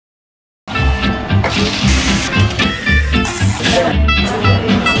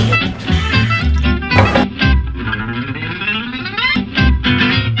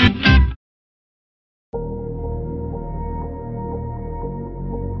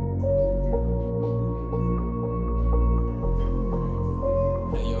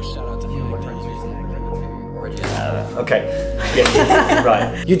Okay. Yeah.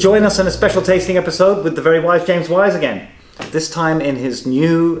 Right. You join us in a special tasting episode with the very wise James Wise again. This time in his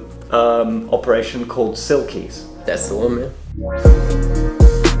new operation called Silkies. That's the one, man.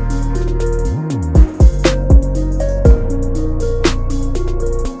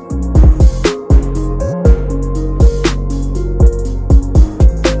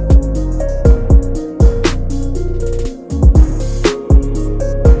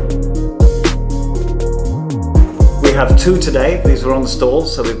 We have two today. These are on the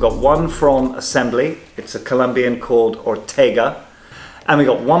stalls. So we've got one from Assembly. It's a Colombian called ORTEGA. And we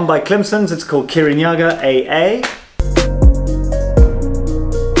got one by Climpsons. It's called KIRINYAGA AA.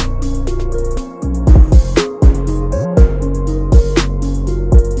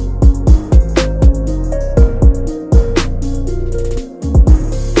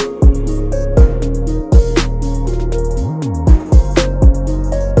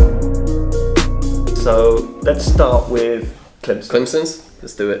 So let's start with Climpsons. Climpsons?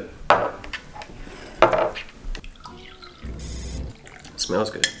 Let's do it. Smells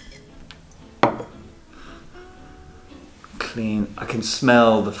good. Clean. I can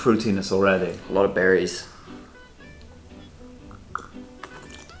smell the fruitiness already. A lot of berries.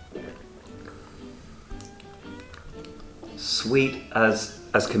 Sweet as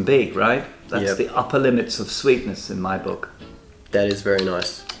can be, right? That's Yep. the upper limits of sweetness in my book. That is very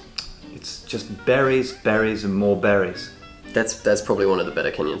nice. It's just berries, berries, and more berries. That's probably one of the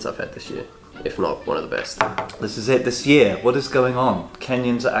better Kenyans I've had this year, if not one of the best. This is it, this year. What is going on?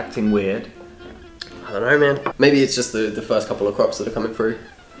 Kenyans are acting weird. I don't know, man. Maybe it's just the first couple of crops that are coming through.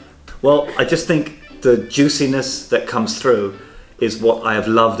 Well, I just think the juiciness that comes through is what I have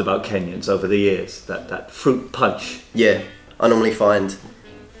loved about Kenyans over the years. That fruit punch. Yeah, I normally find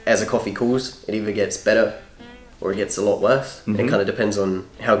as a coffee cools, it either gets better or it gets a lot worse. It kind of depends on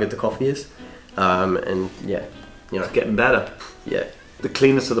how good the coffee is. And yeah, you know. It's getting better. Yeah. The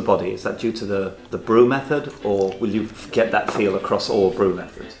cleanness of the body, is that due to the brew method, or will you get that feel across all brew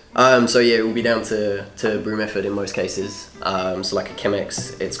methods? So yeah, it will be down to brew method in most cases. So like a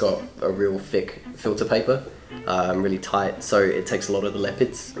Chemex, it's got a real thick filter paper, really tight, so it takes a lot of the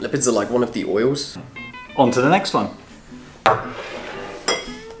lipids. Lipids are like one of the oils. On to the next one.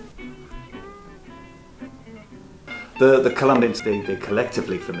 The Colombians, they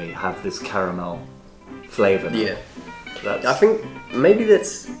collectively for me have this caramel flavour. Yeah. I think maybe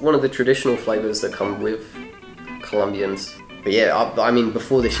that's one of the traditional flavours that come with Colombians. But yeah, I mean,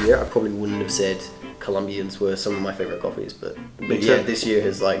 before this year, I probably wouldn't have said Colombians were some of my favourite coffees, but yeah, this year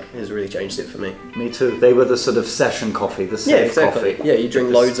has really changed it for me. Me too. They were the sort of session coffee, the safe coffee. Yeah, you drink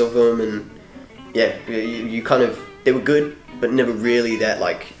loads of them, and yeah, you kind of, they were good, but never really that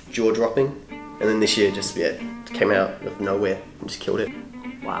like jaw-dropping. And then this year just, yeah, came out of nowhere and just killed it.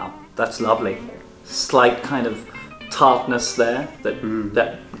 Wow, that's lovely. Slight kind of tartness there that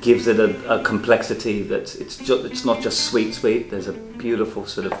gives it a complexity that it's not just sweet. There's a beautiful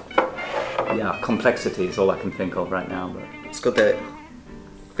sort of complexity is all I can think of right now. But it's got that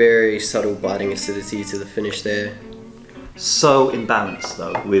very subtle biting acidity to the finish there. So in balance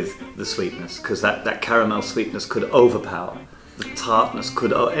though with the sweetness, because that caramel sweetness could overpower. The tartness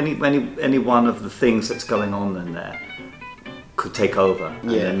could any one of the things that's going on in there could take over, and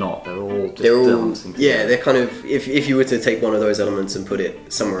they're not. They're all just dancing together. Yeah, they're kind of, if you were to take one of those elements and put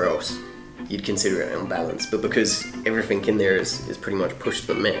it somewhere else, you'd consider it unbalanced. But because everything in there is pretty much pushed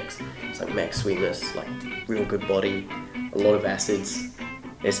to the max, it's like max sweetness, like real good body, a lot of acids.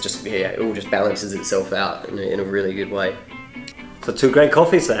 It's just, yeah, it all just balances itself out in a really good way. So two great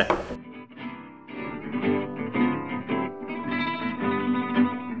coffees there.